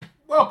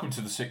Welcome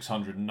to the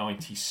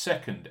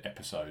 692nd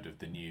episode of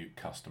the New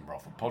Customer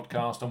Offer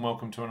podcast, and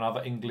welcome to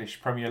another English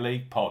Premier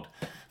League pod.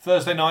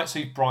 Thursday night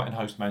sees Brighton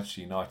host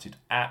Manchester United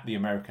at the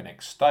American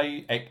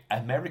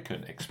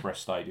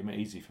Express Stadium.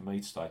 Easy for me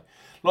to say.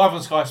 Live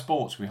on Sky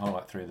Sports, we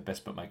highlight three of the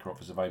best bookmaker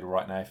offers available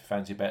right now. If you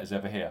fancy a bet as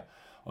ever here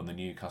on the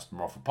New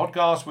Customer Offer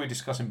podcast, we're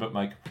discussing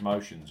bookmaker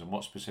promotions and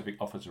what specific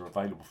offers are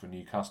available for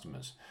new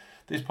customers.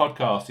 This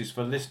podcast is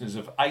for listeners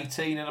of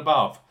 18 and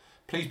above.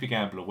 Please be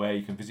gamble aware.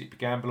 You can visit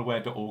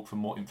begambleaware.org for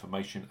more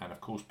information, and of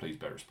course, please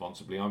bet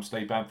responsibly. I'm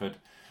Steve Bamford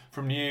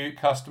from New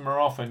Customer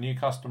Offer,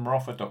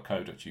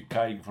 newcustomeroffer.co.uk. You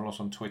can follow us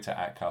on Twitter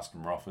at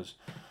Customer Offers.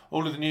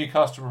 All of the new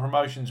customer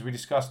promotions we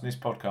discussed in this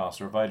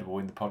podcast are available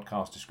in the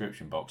podcast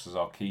description box as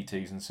our key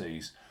T's and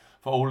C's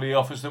for all the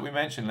offers that we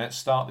mentioned. Let's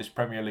start this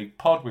Premier League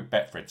pod with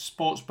Betfred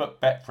Sportsbook.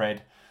 Betfred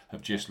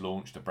have just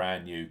launched a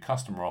brand new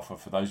customer offer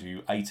for those of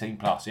you 18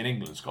 plus in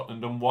England,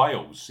 Scotland and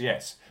Wales.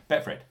 Yes,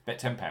 Betfred,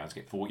 bet £10,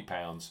 get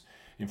 £40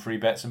 in free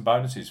bets and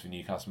bonuses for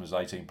new customers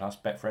 18 plus.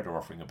 Betfred are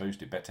offering a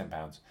boosted bet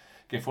 £10,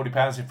 get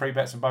 £40 in free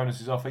bets and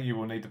bonuses offer. You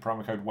will need the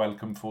promo code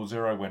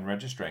WELCOME40 when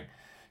registering.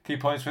 Key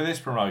points for this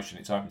promotion: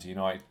 it's open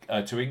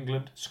to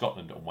England,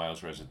 Scotland and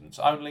Wales residents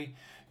only.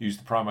 Use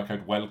the promo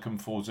code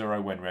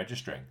WELCOME40 when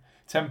registering.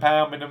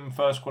 £10 minimum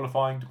first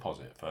qualifying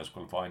deposit. First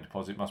qualifying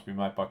deposit must be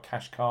made by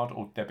cash card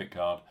or debit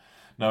card.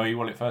 No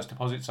e-wallet first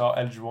deposits are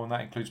eligible, and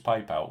that includes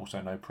PayPal. Also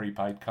no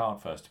prepaid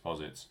card first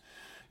deposits.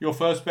 Your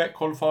first bet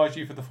qualifies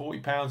you for the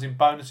 £40 in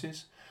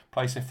bonuses.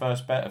 Place a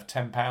first bet of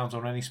 £10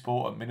 on any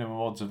sport at minimum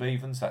odds of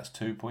evens. That's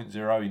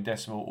 2.0 in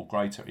decimal or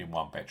greater in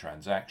one bet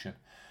transaction.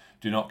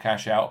 Do not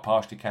cash out or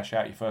partially cash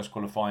out your first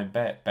qualifying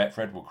bet.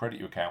 Betfred will credit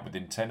your account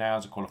within 10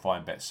 hours of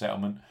qualifying bet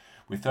settlement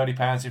with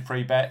 £30 in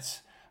free bets,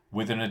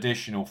 with an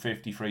additional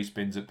 50 free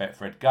spins at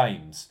Betfred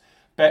games.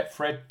 Bet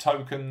free bet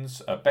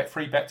tokens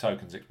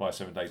expire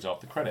 7 days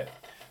after credit.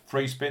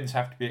 Free spins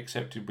have to be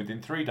accepted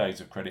within 3 days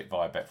of credit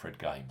via Betfred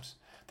games.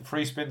 The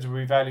free spins will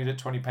be valued at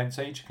 20p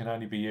each and can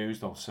only be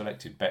used on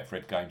selected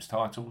Betfred games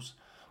titles.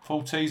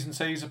 Full T's and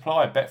C's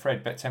apply.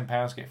 Betfred, bet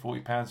 £10, get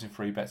 £40 in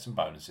free bets and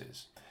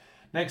bonuses.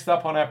 Next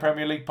up on our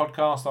Premier League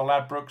podcast are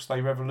Ladbrokes.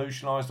 They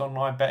revolutionised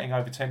online betting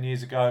over 10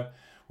 years ago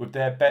with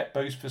their Bet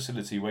Boost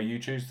facility, where you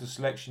choose the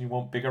selection you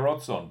want bigger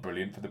odds on.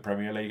 Brilliant for the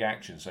Premier League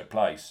action, so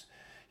place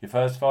your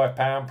first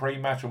 £5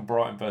 pre-match on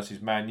Brighton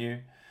versus Man U,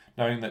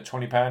 knowing that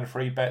 £20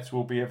 free bets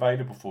will be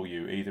available for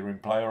you either in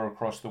play or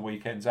across the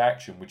weekend's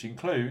action, which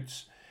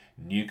includes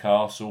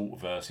Newcastle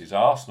versus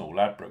Arsenal.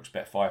 Ladbrokes,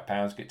 bet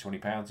 £5, get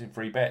 £20 in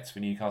free bets for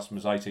new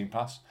customers 18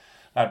 plus.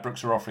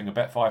 Ladbrokes are offering a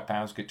bet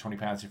 £5, get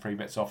 £20 in free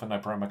bets offer. No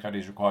promo code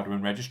is required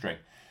when registering.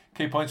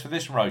 Key points for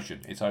this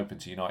promotion: it's open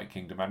to United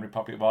Kingdom and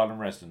Republic of Ireland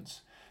residents.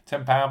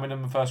 £10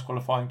 minimum first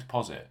qualifying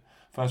deposit.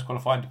 First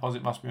qualifying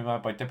deposit must be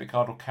made by debit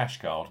card or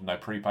cash card. No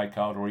prepaid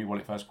card or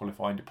e-wallet first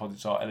qualifying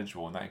deposits are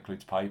eligible, and that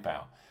includes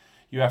PayPal.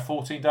 You have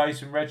 14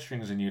 days in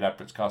registering as a new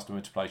Ladbrokes customer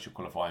to place your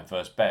qualifying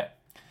first bet.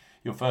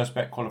 Your first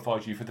bet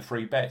qualifies you for the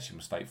free bets. You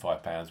must stake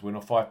 £5 win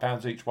or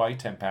 £5 each way,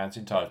 £10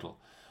 in total,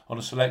 on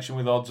a selection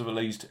with odds of at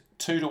least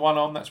 2 to 1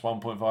 on, that's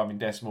 1.5 in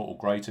decimal or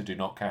greater. Do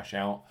not cash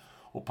out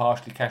or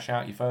partially cash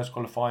out your first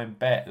qualifying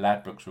bet.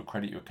 Ladbrokes will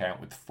credit your account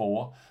with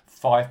 4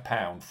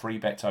 £5 free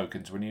bet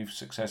tokens when you've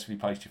successfully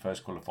placed your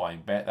first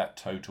qualifying bet. That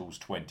totals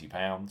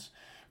 £20.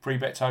 Free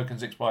bet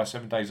tokens expire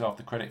 7 days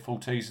after credit. Full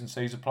T's and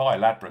C's apply.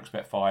 Ladbrokes,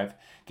 bet 5,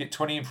 get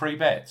 20 in free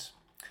bets.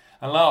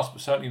 And last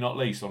but certainly not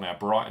least, on our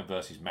Brighton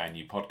versus Man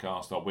U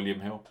podcast are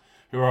William Hill,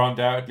 who are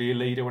undoubtedly a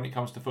leader when it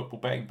comes to football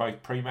betting,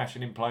 both pre-match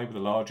and in play, with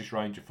the largest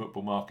range of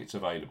football markets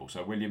available.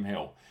 So William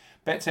Hill,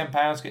 bet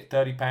 £10, get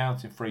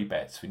 £30 in free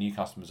bets for new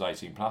customers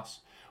 18 plus.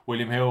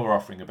 William Hill are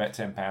offering a bet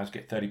 £10,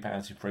 get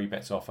 £30 in free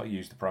bets offer.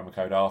 Use the promo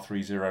code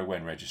R30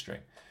 when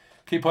registering.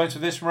 Key points for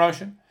this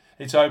promotion: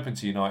 it's open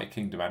to United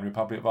Kingdom and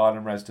Republic of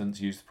Ireland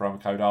residents. Use the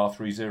promo code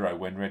R30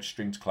 when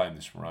registering to claim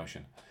this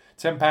promotion.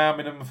 £10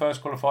 minimum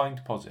first qualifying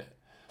deposit.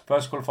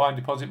 First qualifying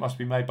deposit must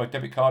be made by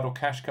debit card or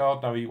cash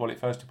card. No e-wallet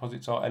first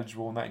deposits are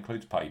eligible, and that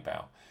includes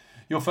PayPal.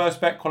 Your first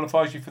bet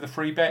qualifies you for the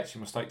free bets.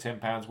 You must stake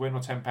 £10 win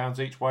or £10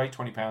 each way,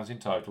 £20 in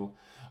total,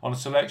 on a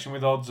selection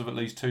with odds of at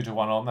least 2 to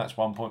 1 on, that's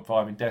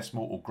 1.5 in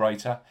decimal or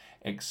greater.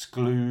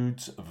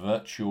 Excludes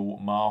virtual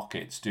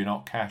markets. Do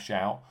not cash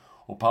out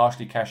or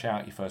partially cash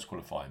out your first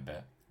qualifying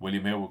bet.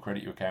 William Hill will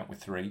credit your account with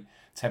 3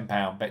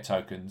 £10 bet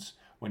tokens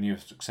when you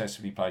have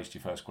successfully placed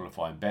your first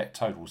qualifying bet.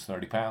 Totals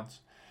 £30.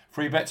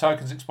 Free bet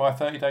tokens expire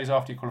 30 days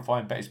after your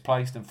qualifying bet is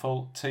placed, and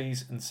full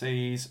T's and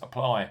C's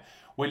apply.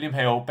 William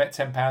Hill, bet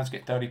 £10,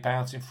 get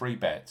 £30 in free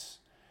bets.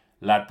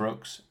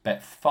 Ladbrokes,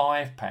 bet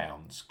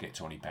 £5, get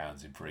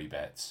 £20 in free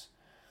bets.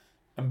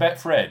 And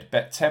Betfred,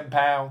 bet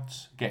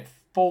 £10, get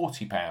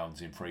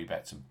 £40 in free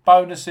bets and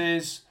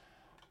bonuses.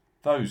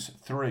 Those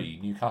 3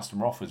 new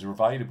customer offers are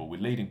available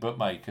with leading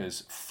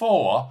bookmakers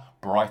for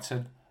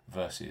Brighton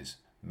versus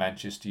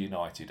Manchester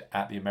United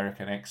at the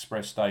American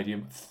Express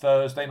Stadium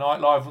Thursday night,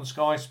 live on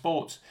Sky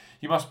Sports.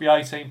 You must be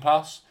 18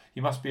 plus.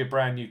 You must be a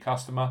brand new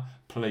customer.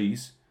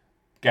 Please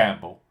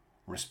gamble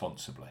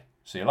responsibly.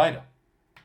 See you later.